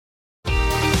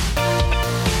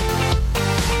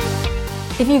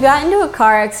If you got into a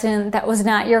car accident that was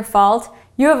not your fault,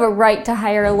 you have a right to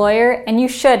hire a lawyer, and you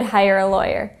should hire a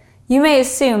lawyer. You may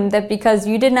assume that because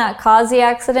you did not cause the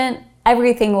accident,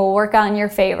 everything will work out in your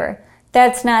favor.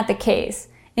 That's not the case.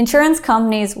 Insurance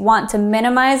companies want to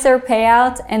minimize their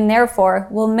payouts and therefore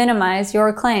will minimize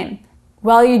your claim.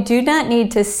 While you do not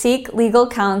need to seek legal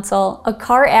counsel, a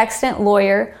car accident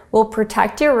lawyer will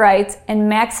protect your rights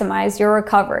and maximize your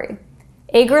recovery.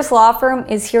 Agruss Law Firm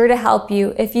is here to help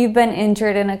you if you've been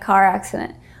injured in a car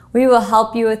accident. We will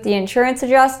help you with the insurance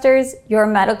adjusters, your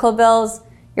medical bills,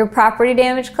 your property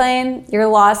damage claim, your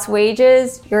lost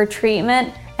wages, your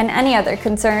treatment, and any other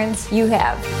concerns you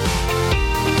have.